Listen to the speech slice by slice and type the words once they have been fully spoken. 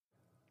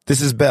This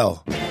is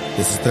Bell.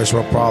 This is Thirst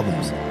World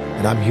Problems.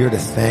 And I'm here to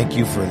thank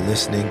you for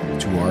listening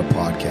to our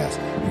podcast.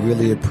 We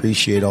really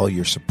appreciate all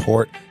your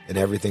support and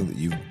everything that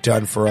you've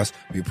done for us.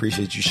 We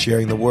appreciate you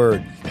sharing the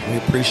word. We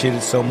appreciate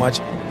it so much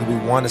that we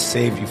want to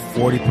save you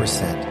 40%.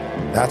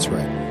 That's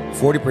right,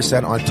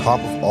 40% on top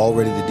of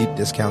already the deep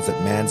discounts that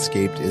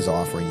Manscaped is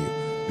offering you.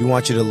 We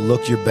want you to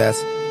look your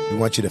best. We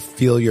want you to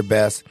feel your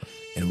best.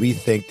 And we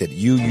think that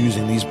you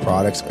using these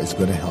products is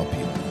going to help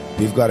you.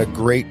 We've got a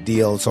great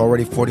deal. It's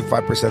already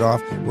 45%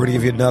 off. We're going to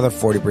give you another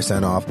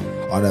 40% off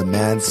on a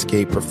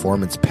Manscaped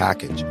Performance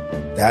Package.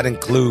 That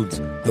includes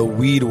the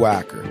Weed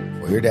Whacker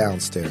for your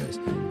downstairs.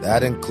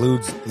 That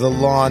includes the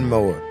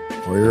Lawnmower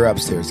for your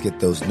upstairs. Get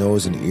those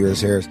nose and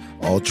ears hairs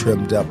all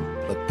trimmed up,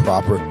 look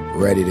proper,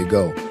 ready to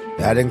go.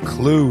 That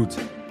includes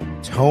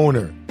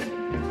toner.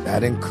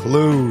 That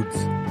includes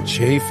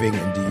chafing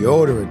and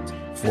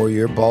deodorant for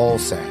your ball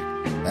sack.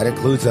 That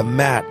includes a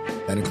mat.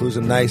 That includes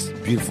a nice,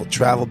 beautiful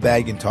travel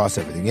bag. You can toss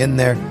everything in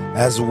there,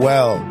 as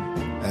well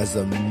as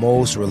the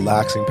most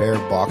relaxing pair of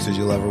boxers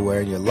you'll ever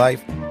wear in your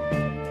life.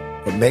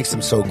 What makes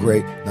them so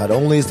great, not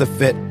only is the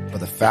fit, but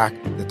the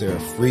fact that they're a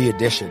free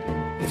addition.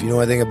 If you know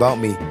anything about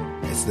me,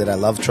 it's that I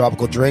love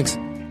tropical drinks,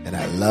 and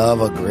I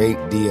love a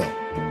great deal.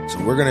 So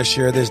we're going to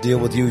share this deal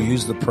with you.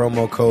 Use the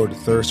promo code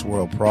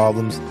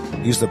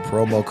ThirstWorldProblems. Use the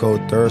promo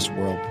code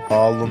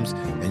ThirstWorldProblems,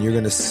 and you're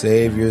going to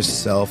save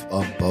yourself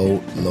a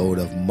boatload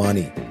of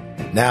money.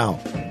 Now,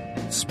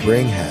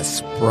 spring has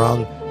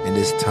sprung, and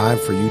it's time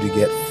for you to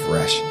get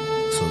fresh.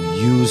 So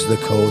use the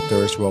code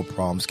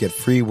ThirstWorldProblems. Get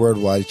free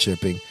worldwide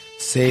shipping.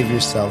 Save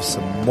yourself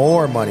some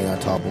more money on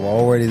top of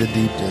already the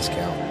deep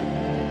discount.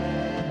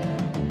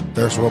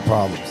 Thirst World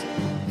Problems.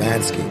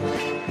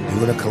 Manscaped.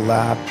 Doing a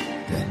collab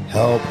to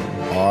help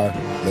our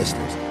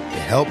listeners. To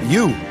help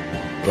you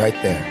right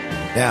there.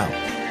 Now,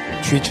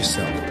 treat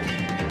yourself.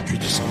 Treat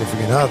your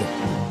significant other.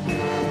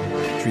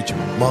 Treat your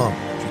mom.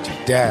 Treat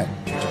your dad.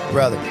 Treat your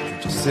brother.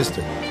 Treat your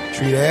sister.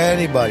 Treat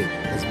anybody.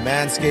 Because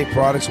Manscaped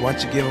products,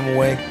 once you give them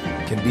away,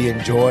 can be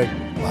enjoyed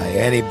by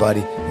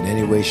anybody in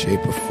any way,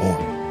 shape, or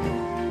form.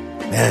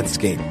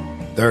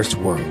 Manscaped, Thirst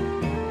World.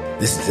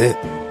 This is it.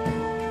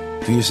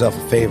 Do yourself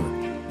a favor.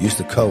 Use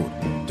the code.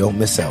 Don't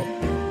miss out.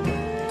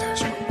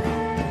 Thirst World.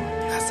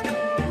 That's the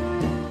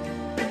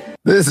code.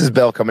 This is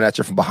Bell coming at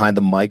you from behind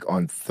the mic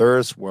on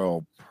Thirst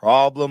World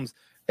Problems.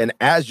 And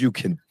as you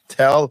can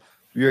tell,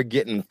 we are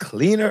getting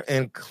cleaner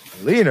and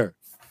cleaner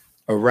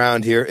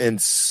around here.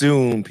 And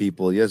soon,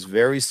 people, yes,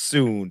 very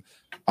soon,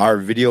 our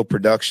video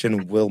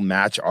production will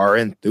match our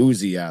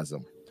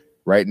enthusiasm.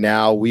 Right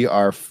now, we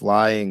are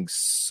flying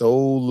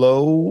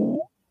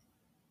solo-ish.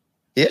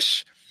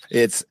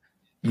 It's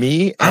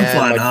me. I'm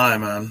flying high,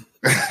 man.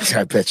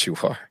 I bet you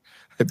are.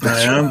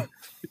 I am.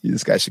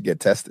 This guy should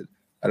get tested.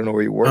 I don't know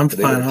where you work. I'm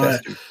flying high.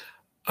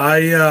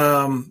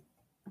 I'm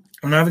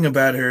having a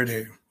bad hair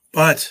day,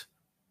 but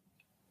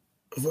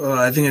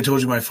I think I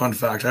told you my fun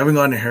fact. I haven't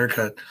gotten a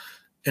haircut,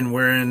 and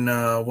we're in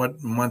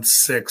month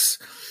 6.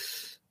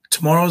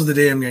 Tomorrow's the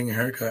day I'm getting a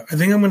haircut. I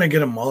think I'm gonna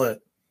get a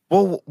mullet.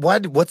 Well,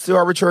 what's the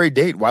arbitrary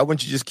date? Why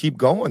wouldn't you just keep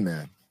going,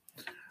 man?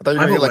 I thought you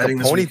were going to get like a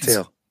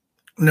ponytail.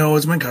 No,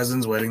 it's my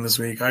cousin's wedding this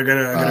week. I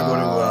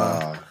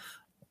gotta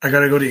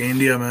go to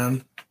India,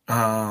 man.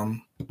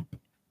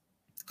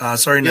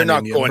 Sorry, you're not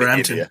India, going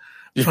Brampton. to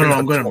India. No,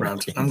 I'm going to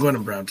Brampton. I'm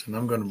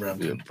going to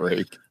Brampton.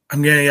 Break.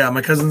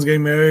 My cousin's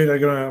getting married. I'm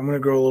gonna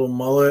grow a little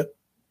mullet.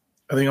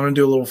 I think I'm gonna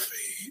do a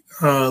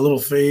little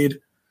fade.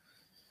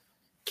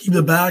 Keep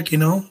it back,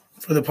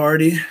 for the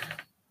party.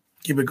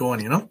 Keep it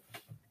going,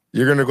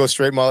 You're going to go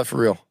straight mullet for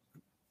real?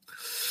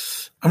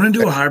 I'm going to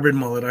do a hybrid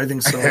mullet. I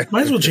think so.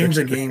 Might as well change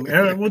the game.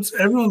 Everyone's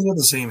got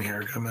the same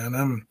haircut, man.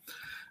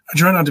 I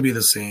try not to be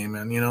the same,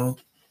 man,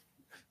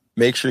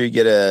 Make sure you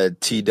get a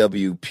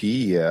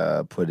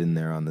TWP put in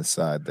there on the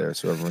side there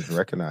so everyone can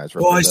recognize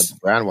the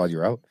brand while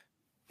you're out.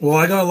 Well,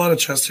 I got a lot of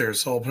chest hair,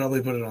 so I'll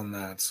probably put it on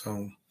that.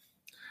 So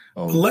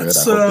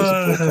let's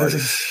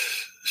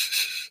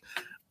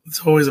it's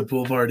always a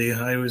pool party.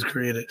 I always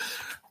create it.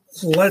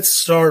 Let's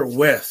start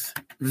with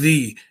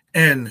the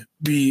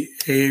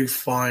NBA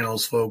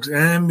Finals, folks.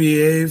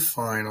 NBA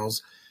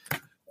Finals.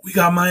 We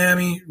got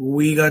Miami.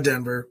 We got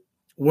Denver.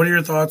 What are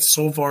your thoughts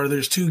so far?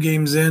 There's 2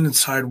 games in.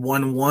 It's tied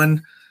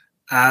 1-1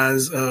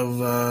 as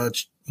of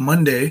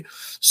Monday.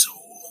 So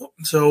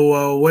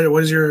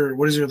what is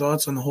your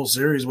thoughts on the whole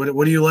series?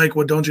 What do you like?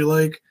 What don't you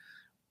like?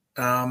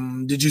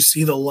 Did you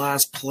see the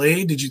last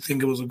play? Did you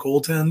think it was a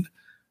goaltend?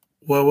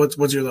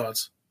 What's your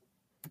thoughts?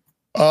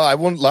 I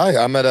won't lie.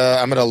 I'm at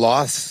a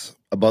loss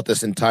about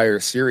this entire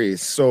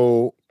series.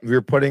 So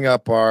we're putting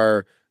up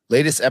our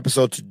latest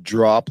episode to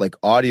drop, like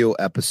audio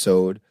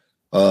episode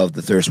of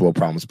the Thirst World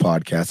Problems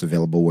podcast,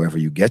 available wherever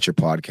you get your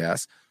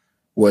podcasts,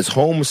 was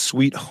Home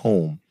Sweet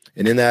Home.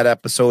 And in that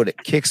episode,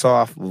 it kicks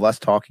off with us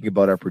talking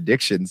about our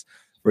predictions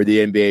for the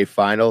NBA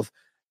Finals.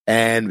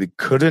 And we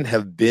couldn't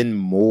have been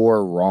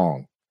more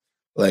wrong.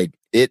 Like,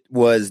 it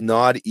was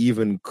not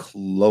even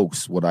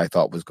close what I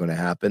thought was going to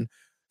happen.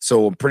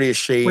 So I'm pretty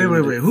ashamed. Wait.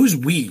 Who's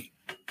we?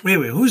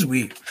 Who's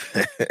we?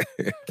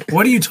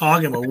 What are you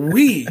talking about?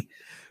 We?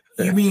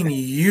 You mean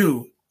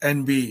you,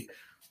 NB.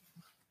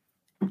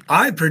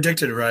 I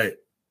predicted right.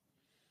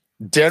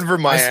 Denver,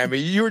 Miami.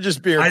 You were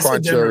just being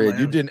contrarian.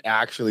 You didn't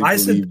actually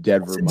believe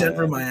Denver, Miami.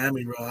 Denver,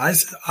 Miami, bro.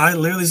 I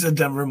literally said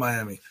Denver,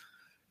 Miami.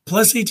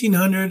 Plus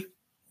 1,800.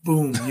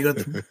 Boom. You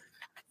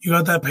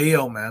got that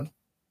payout, man.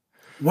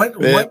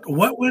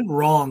 What went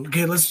wrong?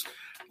 Okay,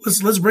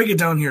 let's break it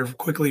down here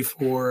quickly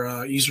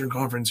for Eastern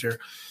Conference here.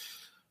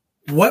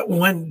 What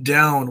went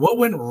down? What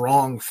went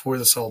wrong for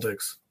the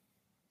Celtics?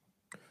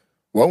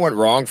 What went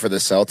wrong for the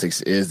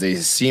Celtics is they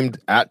seemed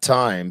at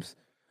times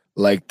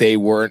like they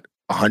weren't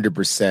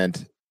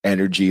 100%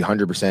 energy,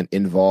 100%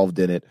 involved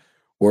in it,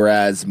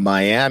 whereas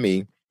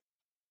Miami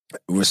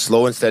was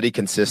slow and steady,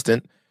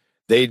 consistent.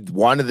 They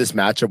wanted this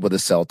matchup with the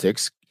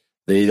Celtics.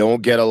 They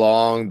don't get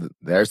along.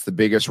 There's the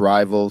biggest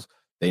rivals.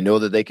 They know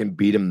that they can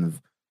beat them,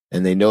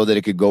 and they know that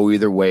it could go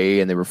either way,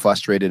 and they were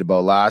frustrated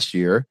about last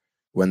year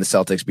when the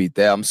Celtics beat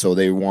them, so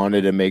they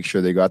wanted to make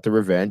sure they got the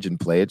revenge and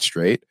play it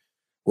straight,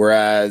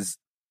 whereas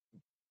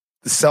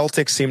the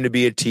Celtics seem to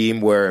be a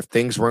team where if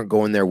things weren't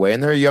going their way,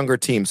 and they're a younger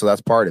team, so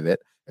that's part of it,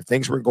 if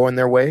things weren't going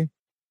their way,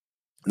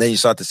 then you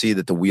start to see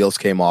that the wheels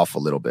came off a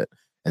little bit,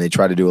 and they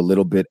try to do a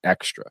little bit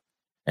extra,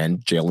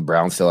 and Jaylen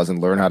Brown still hasn't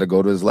learned how to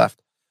go to his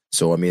left.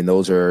 So, I mean,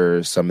 those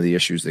are some of the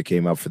issues that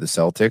came up for the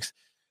Celtics.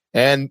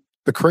 And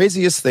the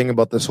craziest thing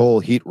about this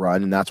whole Heat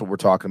run, and that's what we're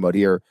talking about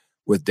here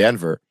with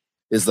Denver,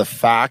 is the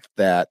fact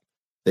that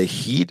the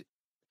Heat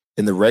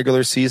in the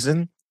regular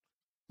season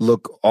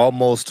look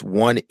almost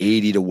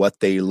 180 to what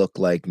they look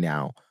like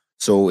now.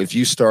 So if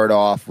you start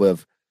off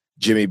with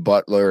Jimmy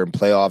Butler and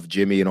playoff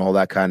Jimmy and all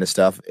that kind of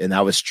stuff, and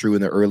that was true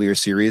in the earlier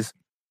series,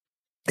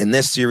 in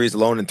this series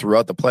alone and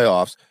throughout the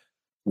playoffs,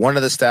 one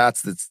of the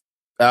stats that's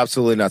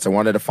absolutely nuts, I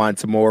wanted to find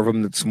some more of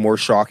them, some more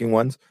shocking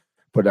ones,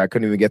 but I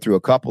couldn't even get through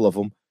a couple of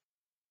them.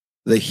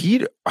 The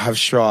Heat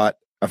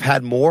have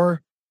had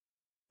more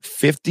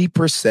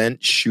 50%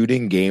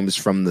 shooting games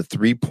from the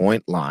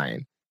 3-point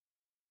line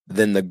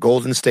than the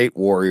Golden State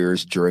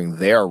Warriors during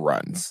their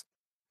runs.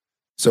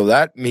 So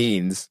that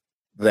means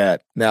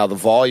that now the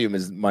volume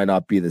might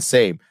not be the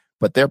same,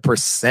 but their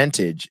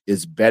percentage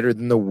is better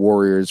than the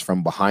Warriors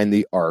from behind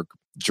the arc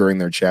during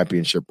their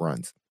championship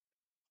runs.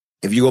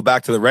 If you go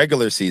back to the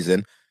regular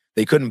season,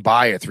 they couldn't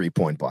buy a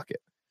 3-point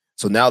bucket.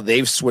 So now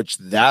they've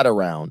switched that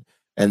around.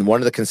 And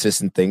one of the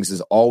consistent things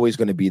is always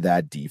going to be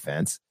that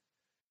defense.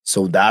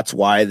 So that's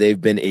why they've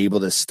been able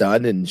to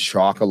stun and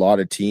shock a lot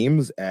of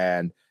teams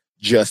and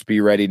just be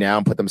ready now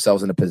and put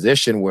themselves in a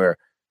position where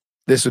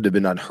this would have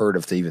been unheard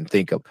of to even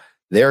think of.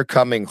 They're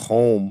coming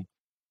home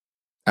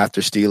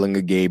after stealing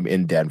a game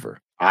in Denver.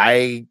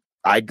 I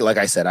like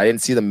I said, I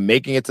didn't see them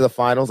making it to the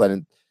finals. I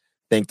didn't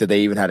think that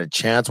they even had a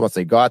chance once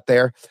they got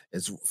there.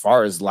 As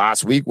far as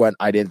last week went,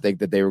 I didn't think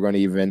that they were going to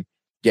even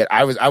get.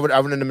 I wouldn't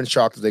have been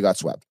shocked if they got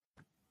swept.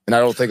 And I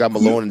don't think I'm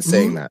alone in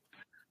saying that.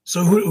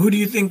 So who do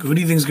you think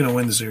is going to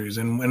win the series,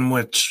 and in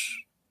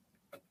which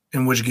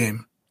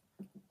game?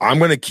 I'm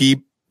going to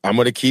keep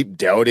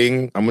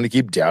doubting. I'm going to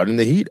keep doubting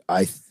the Heat.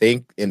 I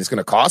think, and it's going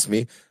to cost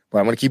me, but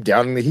I'm going to keep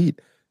doubting the Heat.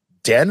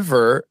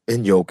 Denver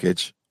and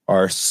Jokic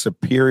are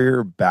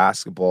superior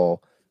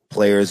basketball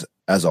players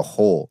as a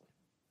whole.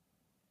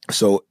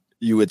 So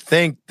you would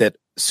think that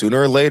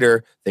sooner or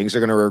later things are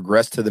going to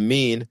regress to the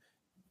mean,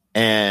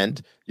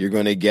 and you're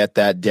going to get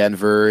that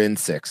Denver in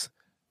 6.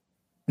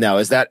 Now,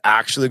 is that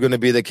actually going to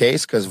be the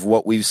case? Because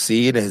what we've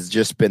seen has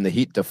just been the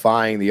Heat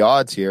defying the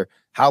odds here.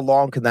 How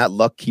long can that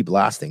luck keep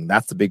lasting?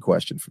 That's the big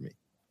question for me.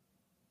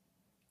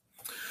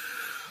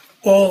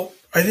 Well,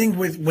 I think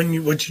with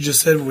what you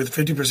just said with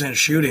 50%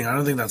 shooting, I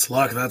don't think that's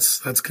luck.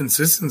 That's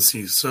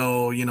consistency.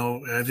 So,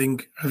 I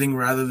think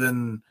rather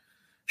than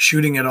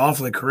shooting it off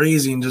like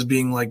crazy and just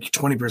being like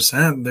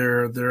 20%,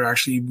 they're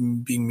actually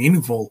being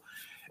meaningful.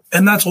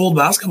 And that's old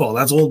basketball.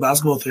 That's old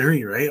basketball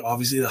theory, right?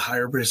 Obviously, the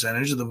higher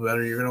percentage, the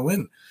better you're going to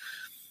win.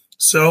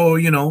 So,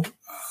 I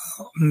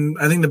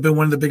think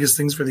one of the biggest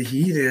things for the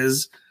Heat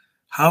is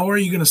how are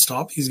you going to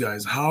stop these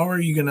guys? How are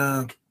you going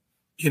to,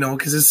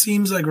 because it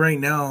seems like right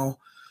now,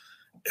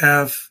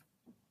 if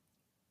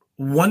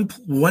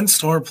one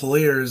star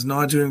player is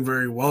not doing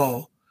very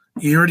well,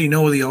 you already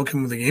know what the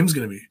outcome of the game is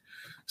going to be.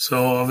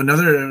 So, if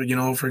another,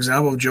 for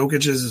example, if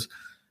Jokic is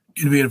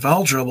going to be in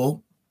foul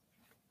trouble,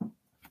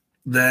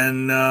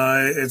 then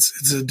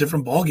it's a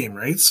different ballgame,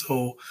 right?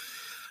 So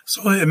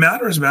it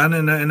matters, man,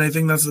 and I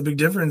think that's the big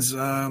difference.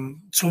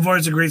 So far,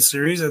 it's a great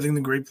series. I think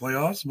the great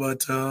playoffs,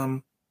 but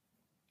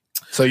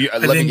so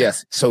let me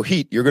guess. So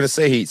Heat, you're going to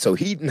say Heat. So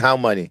Heat and how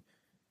many?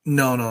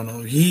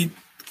 No. He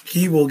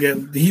will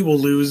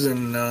lose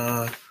in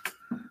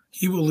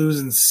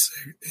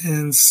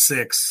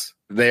 6.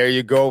 There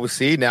you go.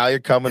 See, now you're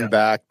coming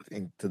back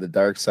to the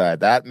dark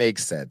side. That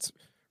makes sense,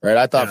 right?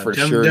 I thought for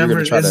sure you're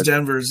going to try to.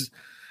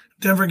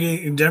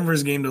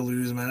 Denver's game to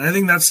lose, man. I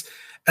think that's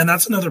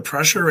another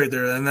pressure right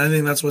there, and I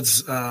think that's what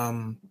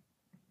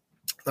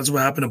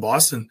happened to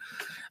Boston.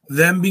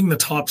 Them being the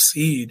top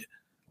seed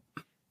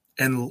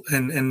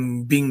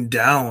and being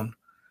down,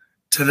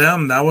 to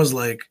them that was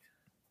like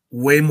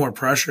way more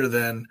pressure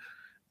than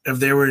if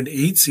they were an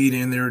 8 seed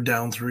and they were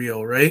down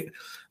 3-0, right?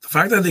 The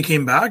fact that they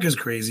came back is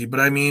crazy, but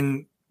I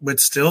mean, but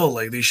still,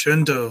 like they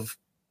shouldn't have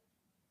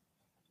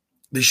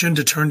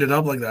turned it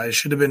up like that. It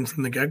should have been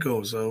from the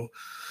get-go. So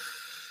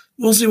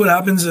we'll see what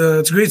happens.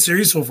 It's a great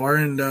series so far,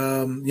 and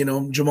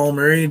Jamal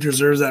Murray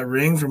deserves that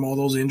ring from all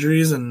those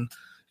injuries, and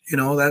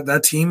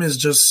that team is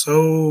just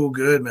so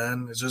good,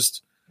 man. It's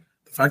just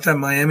the fact that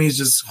Miami's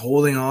just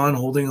holding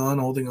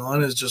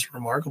on is just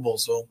remarkable.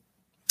 So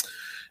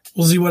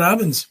we'll see what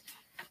happens.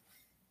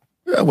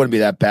 It wouldn't be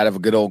that bad if a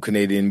good old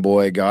Canadian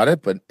boy got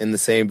it, but in the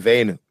same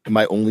vein, am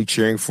I only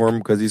cheering for him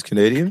because he's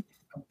Canadian?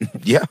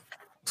 Yeah.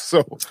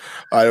 So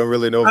I don't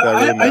really know if that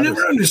really matters. I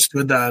never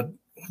understood that,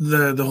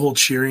 the whole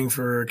cheering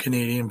for a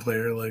Canadian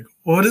player. Like,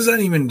 what does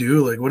that even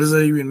do? Like, what does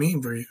that even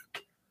mean for you?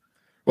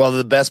 Well,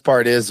 the best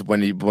part is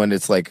when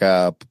it's like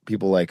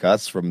people like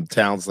us from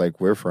towns like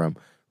we're from,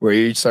 where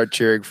you start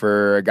cheering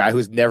for a guy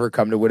who's never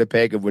come to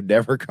Winnipeg and would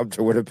never come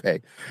to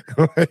Winnipeg.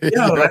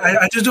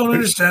 I just don't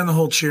understand the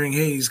whole cheering.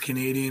 Hey, he's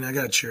Canadian. I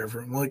got to cheer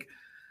for him. Like,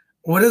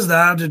 what does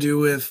that have to do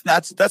with?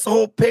 That's the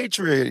whole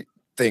patriot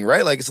thing,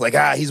 right? Like, it's like,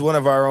 he's one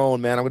of our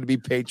own, man. I'm going to be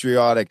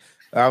patriotic.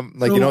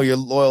 You're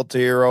loyal to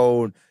your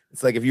own.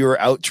 It's like if you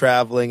were out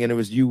traveling and it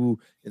was you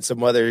and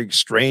some other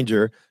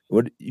stranger,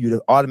 you'd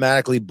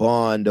automatically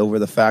bond over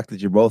the fact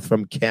that you're both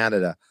from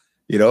Canada.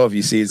 If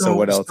you see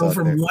someone else. So out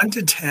from there. 1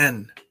 to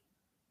 10,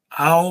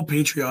 how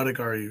patriotic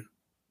are you?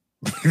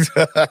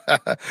 You're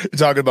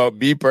talking about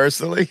me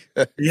personally?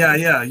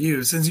 Yeah,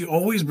 you. Since you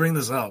always bring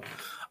this up,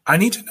 I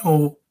need to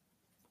know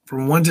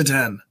from 1 to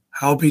 10,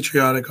 how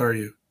patriotic are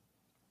you?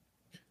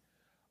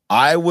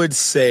 I would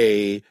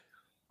say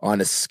on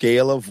a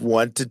scale of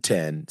 1 to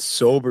 10,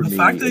 sober me. The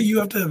fact that you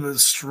have to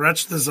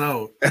stretch this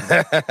out.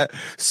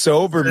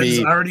 Sober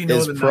me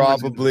is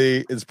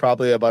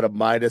probably about a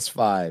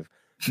 -5.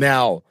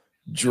 Now,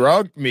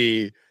 drunk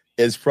me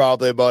is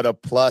probably about a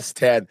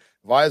 +10.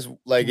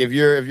 If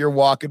you're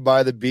walking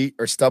by the beach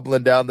or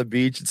stumbling down the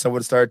beach and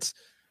someone starts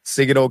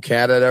singing "Oh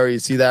Canada," or you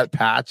see that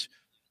patch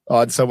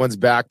on someone's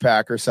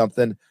backpack or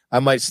something, I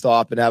might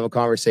stop and have a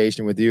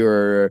conversation with you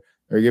or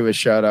give a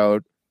shout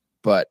out.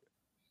 But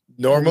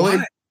normally,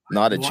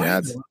 not a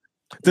chance.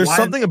 There's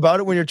something about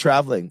it when you're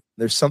traveling.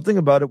 It's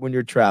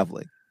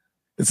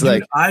Dude,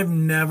 like I've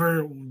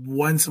never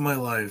once in my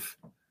life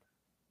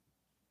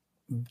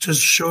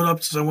just showed up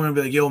to someone and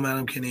be like, "Yo, man,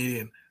 I'm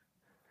Canadian."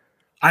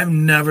 I've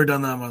never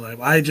done that in my life.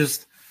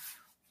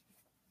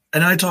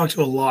 And I talk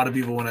to a lot of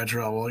people when I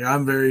travel. Like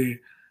I'm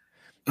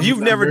You've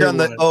never done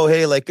that. Oh,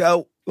 hey,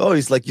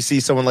 he's like, you see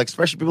someone like,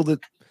 especially people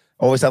that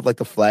always have like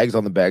the flags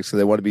on the back, so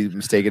they want to be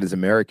mistaken as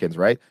Americans,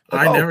 right?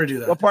 Like, I never do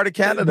that. What part of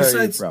Canada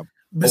are you from?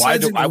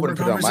 I wouldn't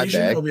put it on my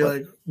bag. I'll be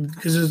like,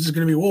 because it's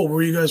going to be, whoa, where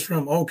are you guys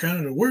from? Oh,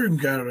 Canada. We're in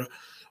Canada.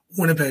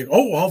 Winnipeg.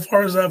 Oh, how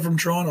far is that from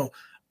Toronto?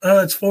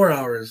 It's 4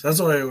 hours. That's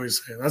what I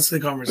always say. That's the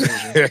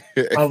conversation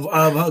of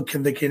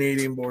the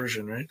Canadian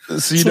portion, right?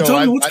 So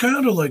tell me, what's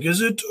Canada like?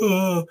 Is it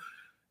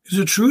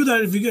true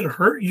that if you get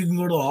hurt, you can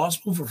go to the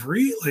hospital for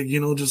free? Like,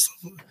 just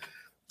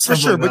for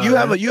sure. But you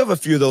have a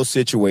few of those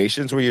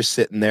situations where you're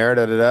sitting there,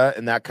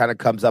 and that kind of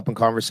comes up in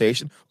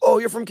conversation. Oh,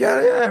 you're from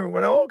Canada. Yeah,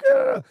 everyone. Oh,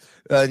 Canada.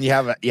 And you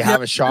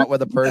have a shot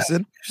with a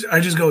person. I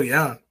just go,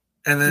 yeah,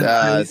 and then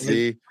I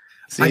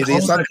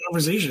close that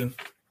conversation.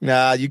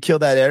 Nah, you kill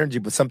that energy,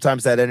 but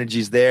sometimes that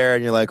energy's there,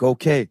 and you're like,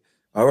 okay,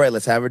 all right,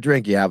 let's have a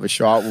drink. You have a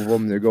shot with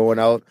them. They're going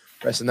out.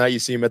 Rest of the night, you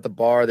see them at the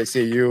bar. They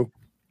see you.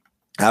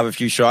 Have a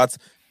few shots.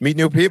 Meet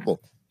new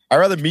people. I'd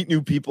rather meet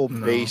new people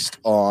based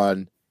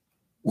on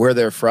where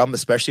they're from,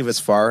 especially if it's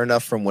far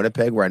enough from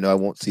Winnipeg where I know I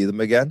won't see them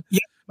again.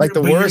 Yeah, like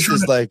the worst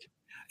is like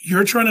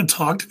you're trying to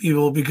talk to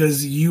people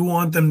because you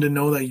want them to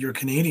know that you're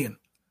Canadian.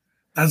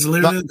 That's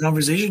literally the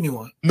conversation you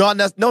want. No.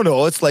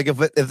 It's like if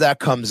that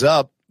comes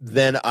up,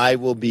 then I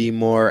will be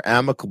more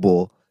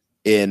amicable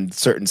in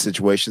certain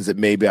situations that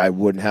maybe I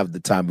wouldn't have the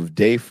time of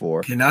day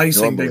for. Okay, now you're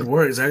saying big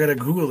words. I gotta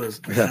Google this.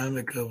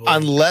 Amicable.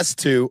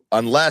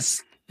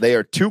 Unless they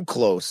are too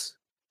close.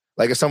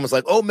 Like if someone's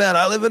like, "Oh man,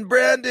 I live in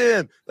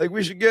Brandon. Like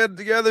we should get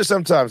together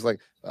sometimes."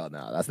 Like, oh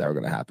no, that's never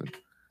gonna happen.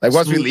 Like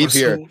once we leave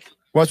here,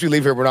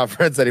 we're not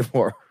friends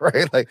anymore,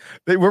 right? Like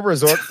we're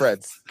resort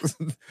friends.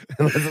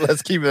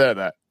 let's keep it at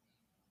that.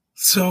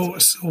 So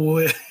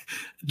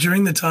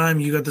during the time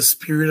you got the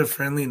spirit of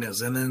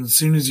friendliness, and then as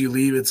soon as you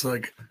leave, it's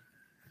like,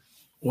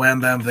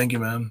 wham bam, thank you,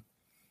 man.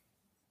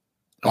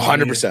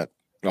 100%.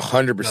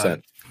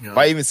 100%. If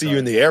I even see you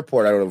in the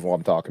airport, I don't know if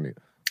I'm talking to you.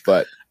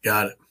 But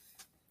got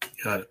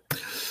it.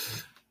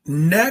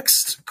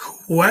 Next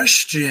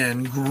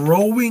question.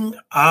 Growing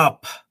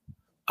up,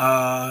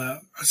 a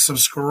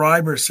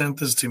subscriber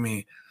sent this to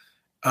me.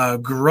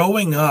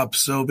 Growing up,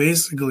 so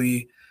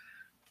basically,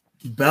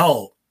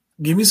 Bell,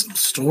 give me some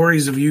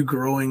stories of you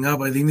growing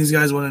up. I think these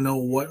guys want to know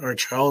what our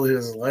childhood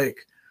is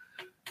like.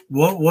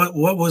 What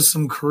was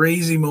some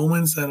crazy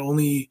moments that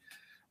only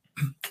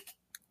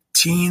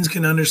teens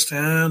can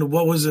understand?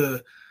 What was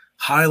a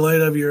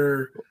highlight of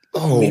your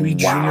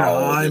junior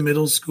high,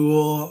 middle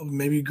school,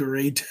 maybe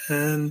grade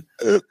 10?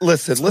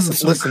 Listen.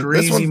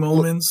 Crazy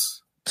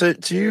moments.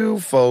 to you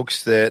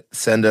folks that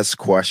send us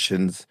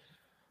questions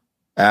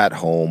at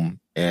home,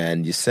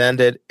 and you send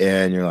it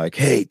and you're like,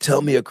 hey,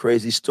 tell me a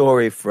crazy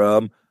story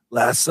from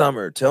last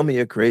summer. Tell me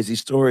a crazy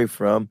story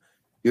from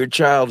your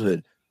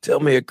childhood. Tell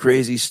me a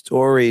crazy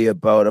story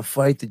about a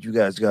fight that you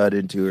guys got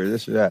into or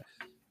this or that.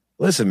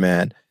 Listen,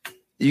 man,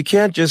 you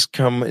can't just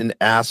come and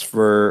ask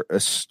for a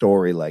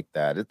story like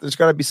that. There's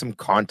got to be some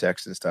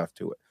context and stuff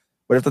to it.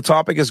 But if the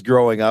topic is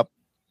growing up,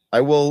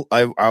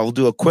 I'll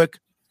do a quick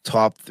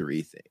top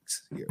 3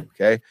 things here.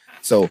 Okay.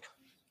 So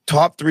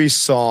top 3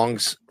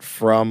 songs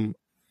from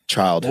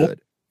childhood.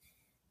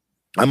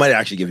 I might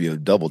actually give you a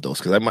double dose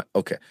because I might.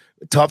 Okay.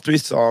 Top 3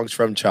 songs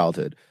from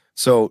childhood.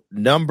 So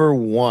number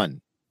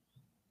 1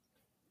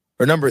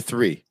 or number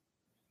 3.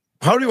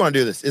 How do you want to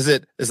do this? Is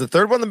the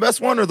third one the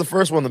best one or the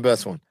first one the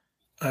best one?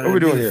 What are we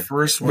doing here?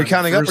 First one. Are we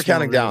counting up or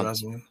counting down?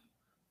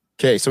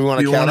 Okay, so we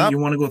want to count up. You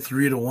want to go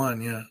 3 to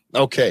 1, yeah.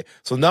 Okay,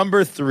 so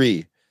number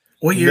 3.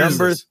 What year is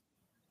this?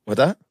 What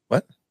that?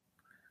 What?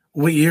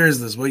 What year is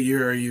this? What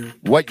year are you?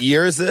 What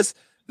year is this?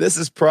 This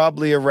is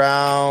probably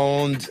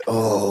around.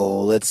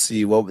 Oh, let's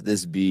see. What would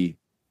this be?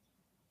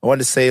 I want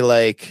to say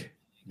like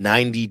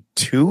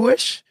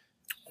 92-ish.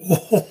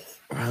 Oh.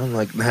 Around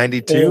like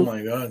 92. Oh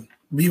my God,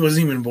 B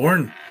wasn't even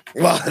born.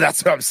 Well,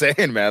 that's what I'm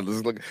saying, man. This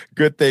is a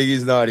good thing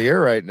he's not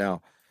here right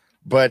now.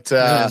 But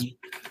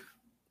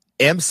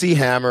MC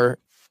Hammer,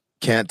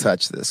 Can't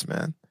Touch This,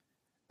 man.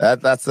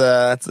 That's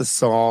a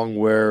song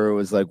where it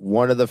was like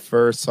one of the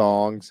first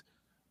songs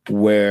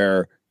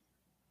where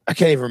I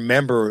can't even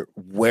remember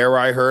where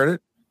I heard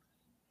it.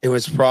 It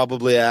was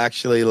probably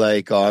actually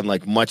like on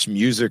like Much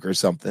Music or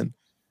something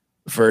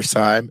the first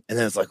time. And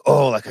then it's like,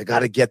 oh, like I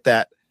gotta get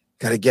that.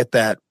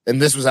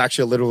 And this was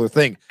actually a literal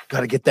thing.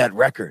 Gotta get that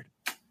record.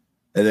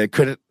 And I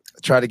couldn't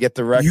try to get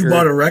the record. You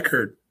bought a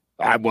record.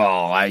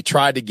 I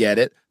tried to get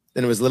it.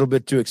 Then it was a little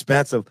bit too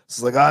expensive. So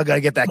it's like, oh, I got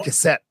to get that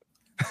cassette.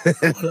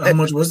 How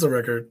much was the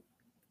record?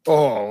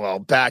 Oh, well,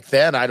 back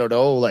then, I don't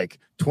know, like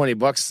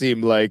 $20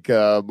 seemed like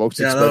most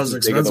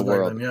expensive thing in the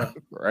world. Then, yeah.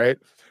 Right?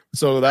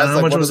 So that's how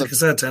like much was the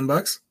cassette?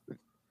 $10?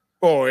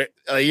 Oh,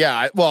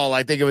 yeah. Well,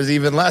 I think it was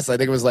even less. I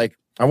think it was like,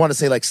 I want to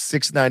say like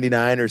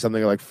 $6.99 or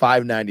something, or like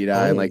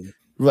 $5.99. Oh.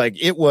 Like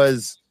it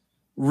was,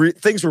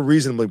 things were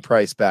reasonably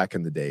priced back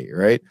in the day,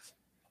 right?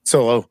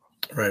 So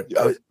right.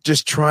 I was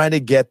just trying to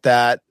get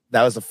that.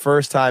 That was the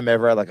first time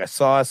ever. Like I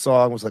saw a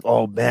song, was like,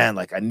 oh man,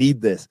 like I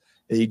need this.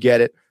 And you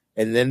get it.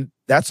 And then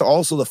that's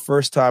also the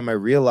first time I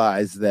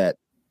realized that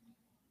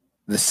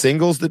the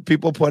singles that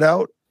people put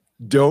out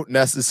don't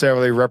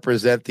necessarily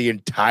represent the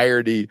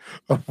entirety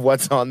of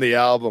what's on the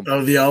album.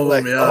 Oh, the album,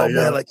 like, yeah.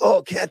 Man, like,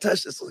 oh, Can't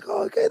Touch This. Like,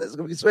 oh, okay, this is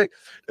gonna be sweet.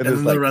 And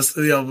then the rest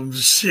of the album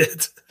is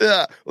shit.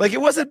 Yeah, like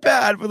it wasn't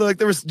bad, but like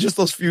there was just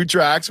those few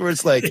tracks where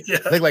it's like,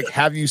 like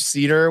Have You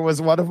Seen Her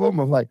was one of them.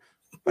 I'm like,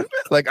 what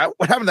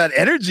happened to that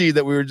energy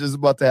that we were just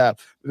about to have?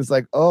 And it's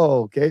like,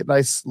 oh, okay,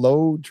 nice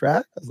slow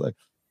track. I was like,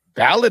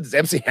 ballads.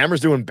 MC Hammer's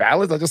doing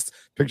ballads. I just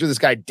picture this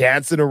guy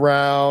dancing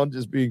around,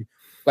 just being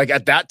like,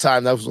 at that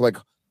time, that was like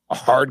a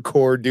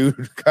hardcore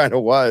dude kind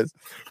of was.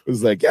 It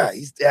was like, yeah,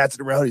 he's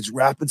dancing around, he's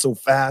rapping so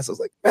fast. I was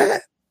like,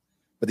 man,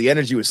 but the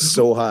energy was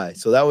so high.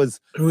 So that was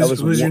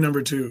who's your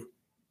number 2?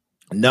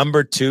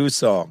 Number 2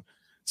 song.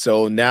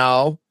 So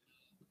now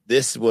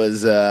this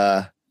was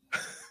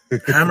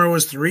Hammer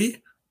was 3.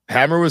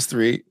 Hammer was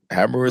 3.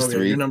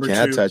 Number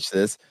Can't 2. touch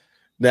this.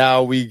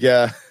 Now we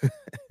get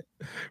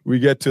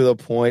to the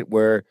point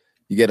where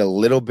you get a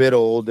little bit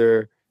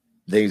older,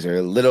 things are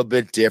a little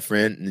bit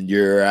different, and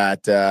you're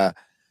at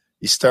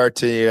you start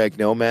to like,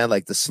 no man,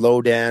 like the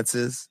slow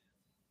dances.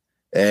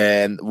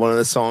 And one of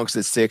the songs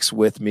that sticks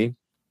with me,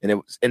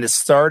 and it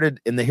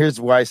started, and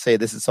here's why I say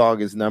this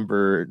song is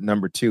number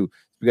 2,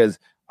 because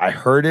I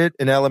heard it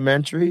in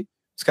elementary.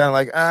 It's kind of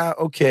like,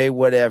 okay,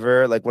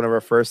 whatever. Like one of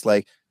our first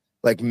like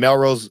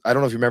Melrose, I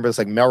don't know if you remember this,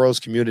 like Melrose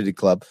Community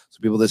Club.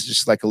 So people, this is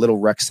just like a little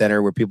rec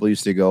center where people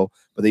used to go,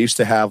 but they used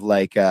to have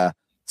like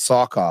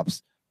sock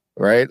hops,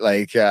 right?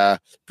 Like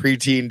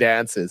preteen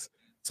dances.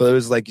 So it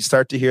was like, you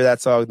start to hear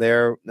that song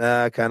there,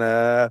 kind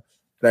of,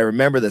 and I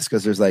remember this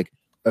because there's like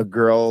a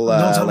girl.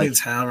 Don't tell me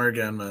it's Hammer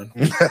again, man.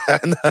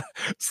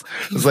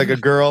 It's like a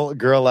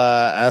girl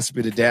asked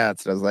me to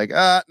dance. And I was like,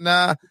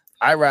 nah.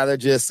 I'd rather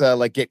just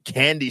like get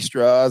candy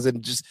straws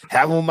and just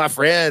have them with my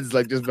friends,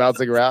 like just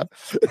bouncing around.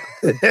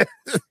 And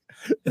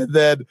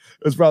then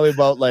it was probably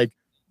about like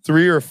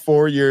 3 or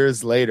 4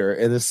 years later,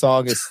 and this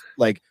song is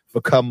like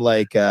become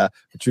like a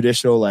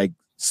traditional like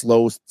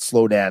slow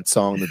dance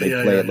song that they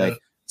play at like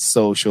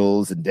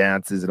socials and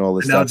dances and all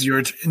this stuff.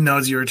 Now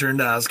it's your turn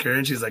to ask her,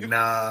 and she's like,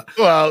 nah.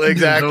 Well,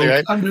 exactly,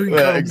 right? I'm doing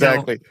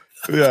exactly.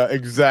 Yeah,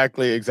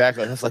 exactly. And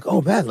I was like,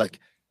 oh man, like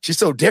she's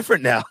so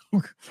different now.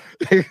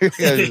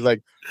 She's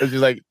like,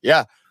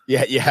 yeah,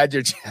 you had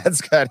your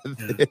chance, kind of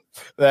thing.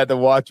 I had to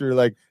watch her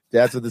like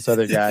dance with this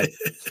other guy.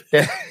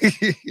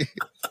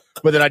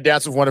 But then I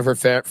danced with one of her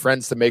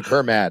friends to make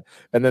her mad,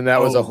 and then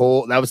that was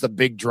the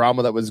big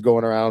drama that was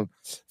going around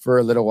for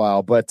a little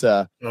while. But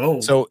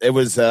so it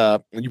was.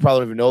 You probably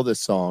don't even know this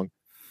song,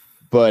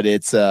 but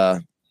it's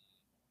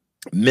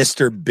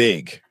Mr.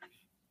 Big.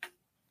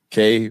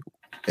 Okay.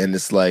 And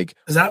it's like,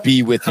 Is that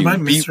be with you.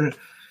 Mr.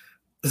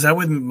 Is that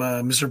with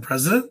Mr.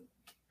 President?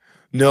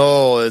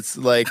 No, it's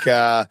like,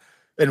 and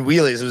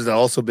Wheelies was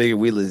also big at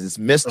Wheelies. It's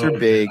Mr.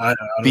 Big, I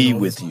be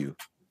with you.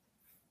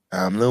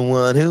 I'm the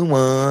one who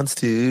wants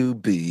to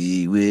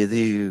be with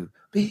you.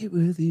 Be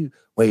with you.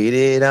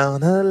 Waited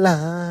on the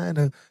line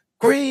of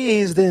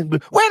greens, then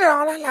waited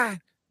on the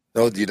line.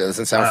 No, dude, that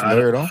doesn't sound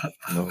familiar at all.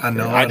 No, okay. I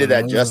know. I did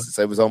that justice.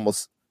 It was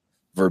almost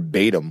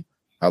verbatim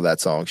how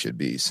that song should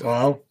be. So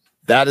wow.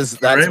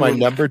 that's right, my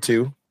number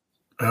 2.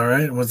 All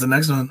right. What's the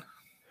next one?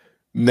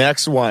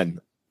 Next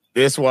one.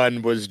 This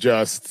one was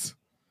just,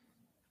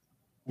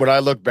 when I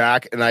look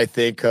back and I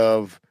think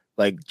of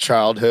like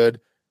childhood,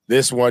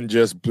 this one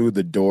just blew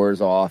the doors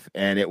off.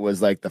 And it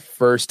was like the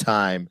first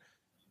time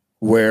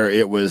where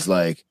it was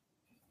like,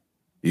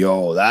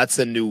 yo, that's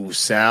a new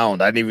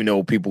sound. I didn't even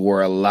know people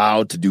were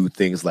allowed to do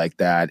things like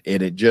that.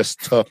 And it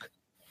just took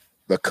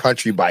the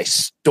country by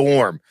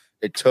storm.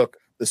 It took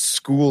the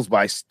schools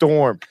by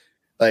storm.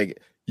 Like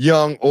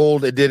young,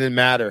 old, it didn't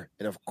matter.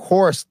 And of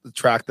course, the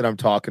track that I'm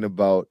talking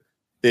about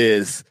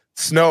is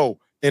Snow,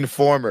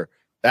 Informer.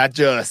 That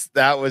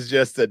was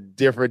just a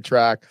different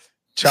track.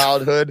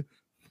 Childhood.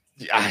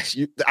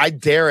 I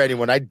dare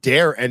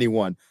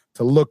anyone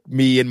to look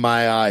me in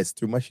my eyes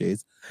through my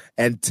shades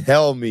and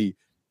tell me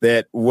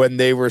that when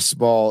they were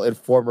small,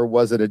 Informer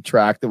wasn't a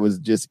track that was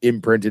just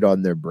imprinted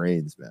on their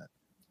brains, man.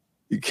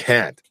 You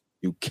can't.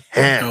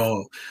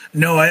 No.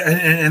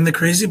 And the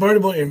crazy part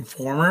about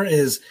Informer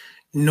is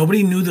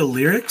nobody knew the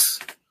lyrics.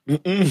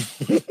 Everyone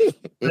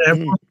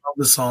loved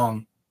the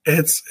song.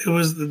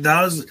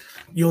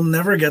 You'll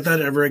never get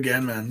that ever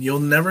again, man. You'll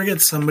never get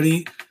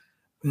somebody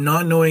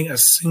not knowing a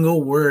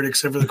single word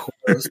except for the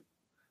chorus,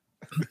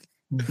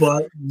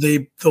 but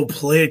they'll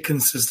play it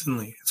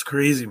consistently. It's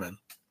crazy, man.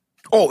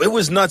 Oh, it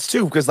was nuts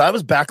too, because I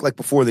was back like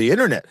before the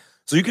internet.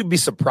 So you could be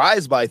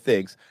surprised by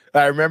things.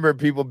 I remember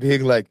people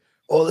being like,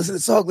 oh, listen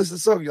to the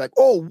song. You're like,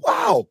 oh,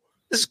 wow,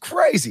 this is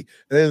crazy.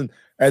 And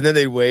then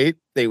they wait.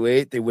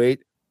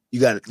 You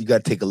gotta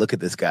take a look at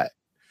this guy.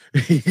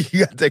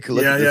 You gotta take a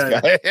look at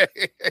this guy.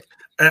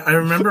 I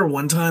remember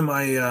one time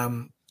I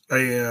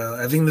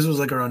think this was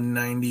like around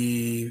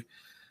 90.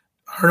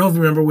 I don't know if you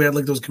remember, we had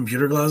like those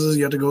computer classes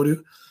you had to go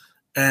to.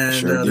 And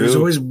sure there's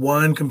always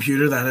one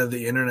computer that had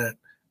the internet.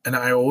 And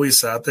I always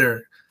sat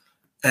there.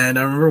 And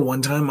I remember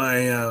one time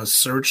I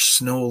searched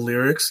Snow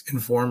lyrics,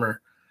 Informer.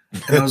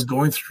 And I was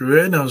going through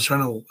it and I was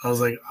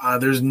like,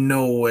 there's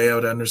no way I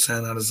would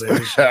understand how to say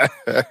this shit.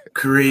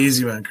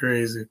 Crazy, man.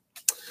 Crazy.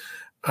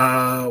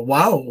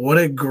 Wow. What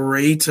a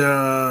great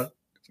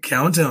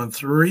countdown.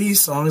 3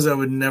 songs I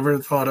would never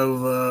thought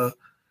of.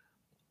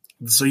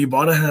 So you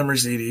bought a Hammer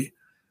CD.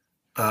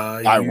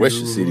 I wish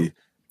a CD.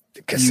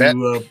 The cassette.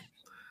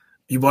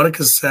 You bought a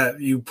cassette.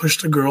 You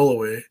pushed a girl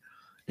away.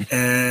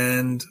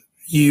 And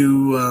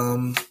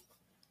you're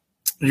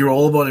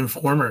all about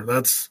Informer.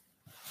 That's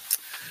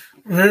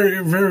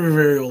very, very,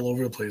 very all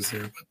over the place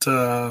here.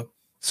 But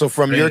so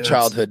from your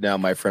childhood now,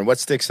 my friend, what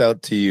sticks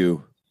out to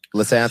you?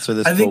 Let's answer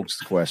this folks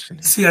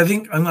question. See, I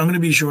think I'm going to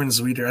be short and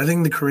sweet here. I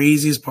think the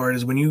craziest part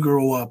is when you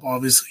grow up,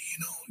 obviously,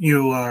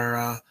 you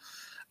are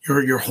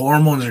your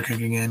hormones are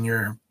kicking in,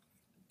 your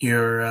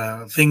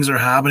things are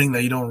happening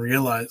that you don't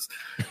realize.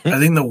 I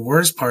think the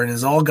worst part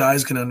is, all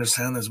guys can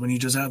understand this, when you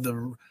just have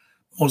the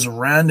most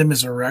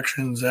randomest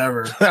erections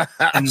ever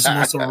and just the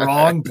most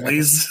wrong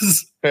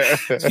places.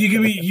 So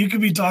you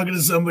could be talking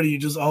to somebody, you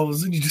just all of a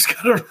sudden you just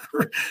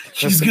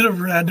get a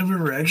random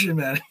erection,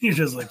 man. And you're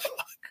just like,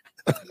 fuck.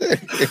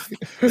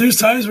 There's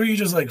times where you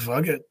just like,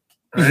 fuck it,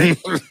 right?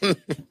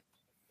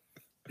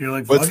 You're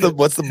like, what's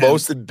the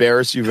most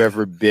embarrassed you've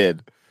ever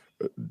been?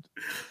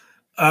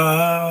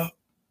 I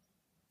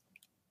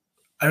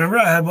remember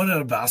I had one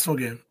at a basketball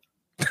game.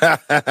 It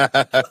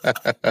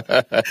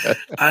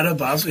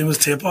was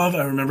tip off.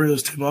 I remember it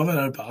was tip off at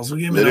a basketball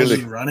game. And I was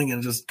just running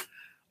and just,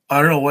 I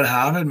don't know what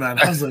happened, man.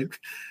 I was like,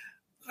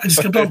 I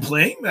just kept on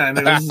playing, man.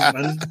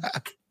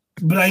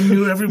 But I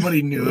knew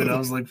everybody knew it. I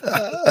was like,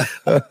 I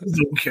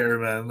don't care,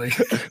 man. Like,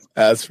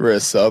 ask for a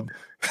sub.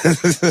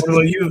 What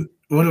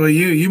about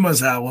you? You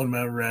must have one,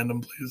 man.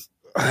 Random, please.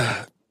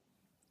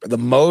 The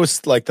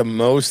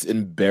most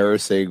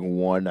embarrassing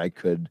one I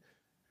could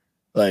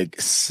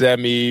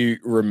semi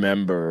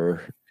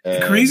remember.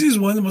 The craziest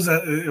one was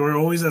that we're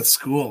always at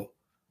school.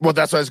 Well,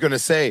 that's what I was going to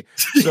say.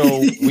 So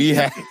we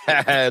had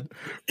and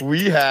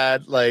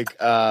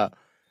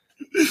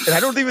I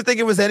don't even think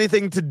it was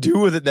anything to do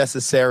with it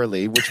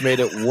necessarily, which made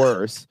it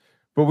worse.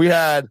 But we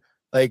had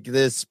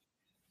this.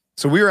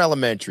 So we were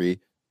elementary,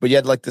 but you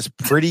had this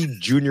pretty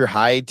junior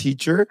high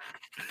teacher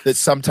that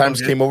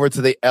sometimes came over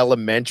to the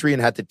elementary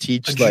and had to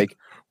teach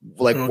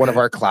one of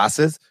our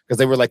classes, because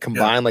they were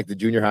combined, the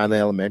junior high and the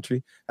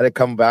elementary. Had to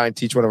come by and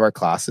teach one of our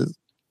classes.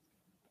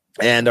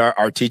 And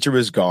our teacher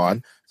was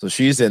gone. So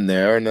she's in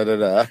there and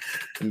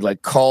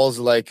and calls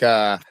you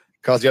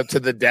up to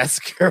the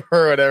desk for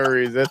whatever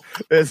reason.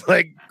 It's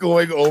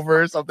going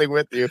over something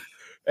with you.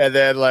 And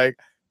then oh,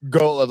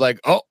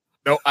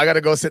 no, I got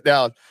to go sit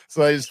down.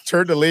 So I just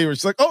turned to leave.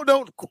 She's like, oh,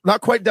 no,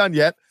 not quite done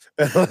yet.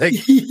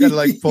 And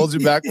like pulls you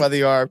back by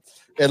the arm.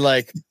 And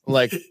like,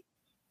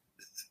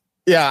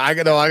 yeah, I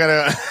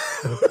gotta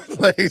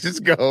like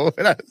just go.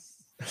 And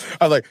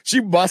I'm like,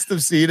 she must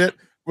have seen it.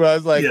 But I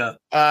was like,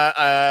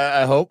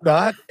 I hope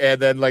not.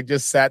 And then like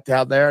just sat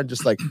down there and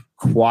just like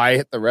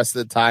quiet the rest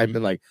of the time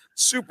and like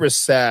super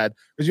sad.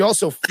 Because you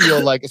also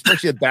feel like,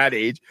 especially at that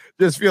age,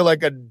 just feel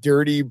like a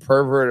dirty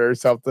pervert or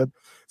something.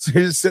 So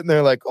you're just sitting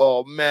there like,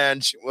 oh man,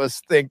 she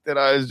must think that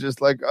I was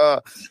just like,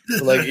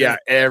 yeah,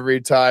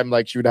 every time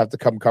like she would have to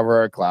come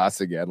cover our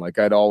class again. Like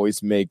I'd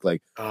always make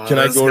like, can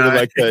I go to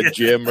like the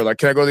gym or like,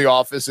 can I go to the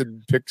office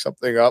and pick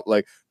something up?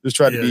 Like just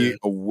try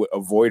to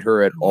avoid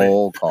her at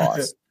all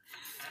costs.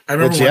 I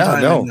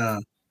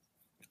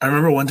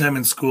remember one time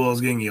in school I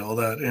was getting yelled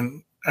at,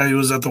 and it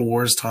was at the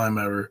worst time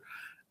ever.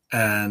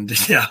 And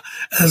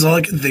that's all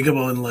I can think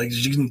about. And like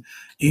you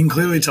can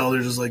clearly tell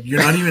they're just like,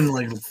 you're not even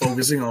like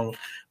focusing on.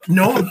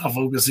 No, I'm not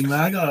focusing, man.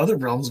 I got other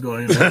problems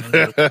going on.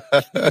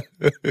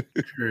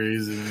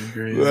 Crazy.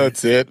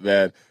 That's it,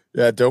 man.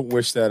 Yeah, don't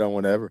wish that on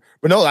whatever.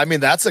 But no, I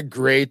mean that's a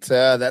great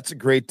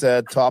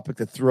topic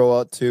to throw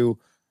out to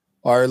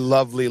our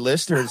lovely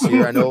listeners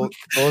here. I know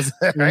those.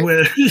 Right? What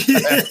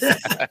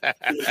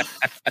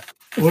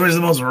is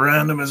the most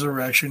randomest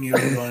erection you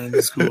ever gone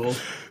into school?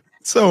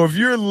 So, if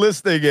you're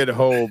listening at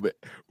home,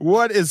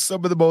 what is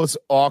some of the most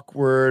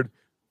awkward?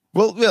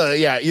 Well,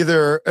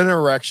 either an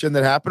erection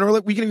that happened, or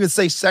like we can even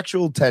say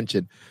sexual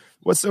tension.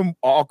 What's some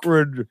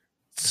awkward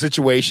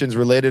situations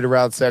related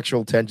around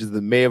sexual tensions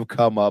that may have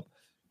come up,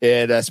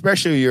 and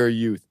especially your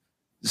youth?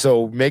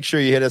 So make sure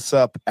you hit us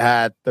up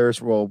at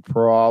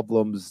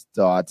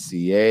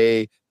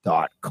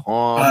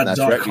thirstworldproblems.ca.com. That's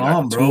right.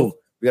 .com, bro.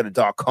 We got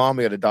a .com.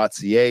 We got a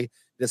 .ca.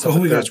 This is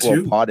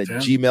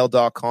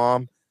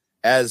thirstworldpod@gmail.com,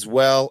 as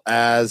well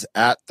as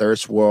at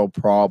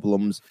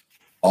thirstworldproblems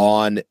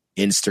on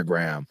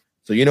Instagram.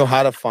 So you know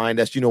how to find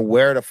us. You know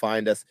where to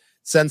find us.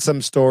 Send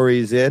some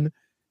stories in,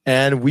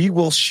 and we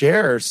will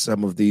share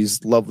some of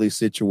these lovely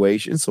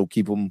situations. So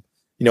keep them.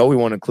 We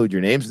want to include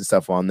your names and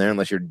stuff on there,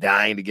 unless you're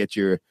dying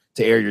to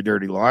air your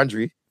dirty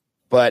laundry.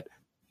 But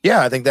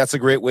yeah, I think that's a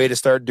great way to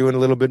start doing a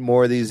little bit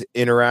more of these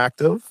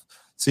interactive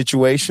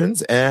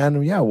situations.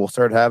 And yeah, we'll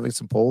start having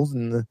some polls.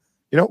 And,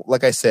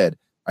 like I said,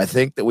 I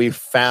think that we've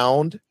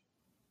found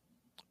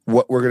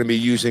what we're going to be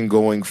using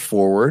going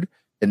forward.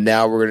 And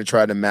now we're going to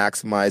try to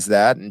maximize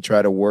that and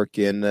try to work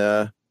in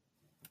a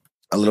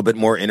little bit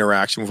more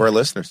interaction with our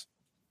listeners.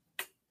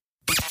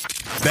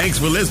 Thanks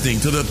for listening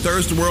to the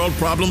Thirst World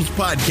Problems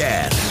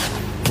Podcast.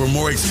 For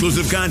more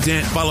exclusive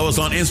content, follow us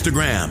on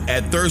Instagram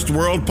at Thirst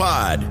World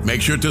Pod.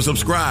 Make sure to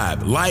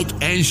subscribe, like,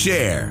 and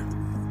share.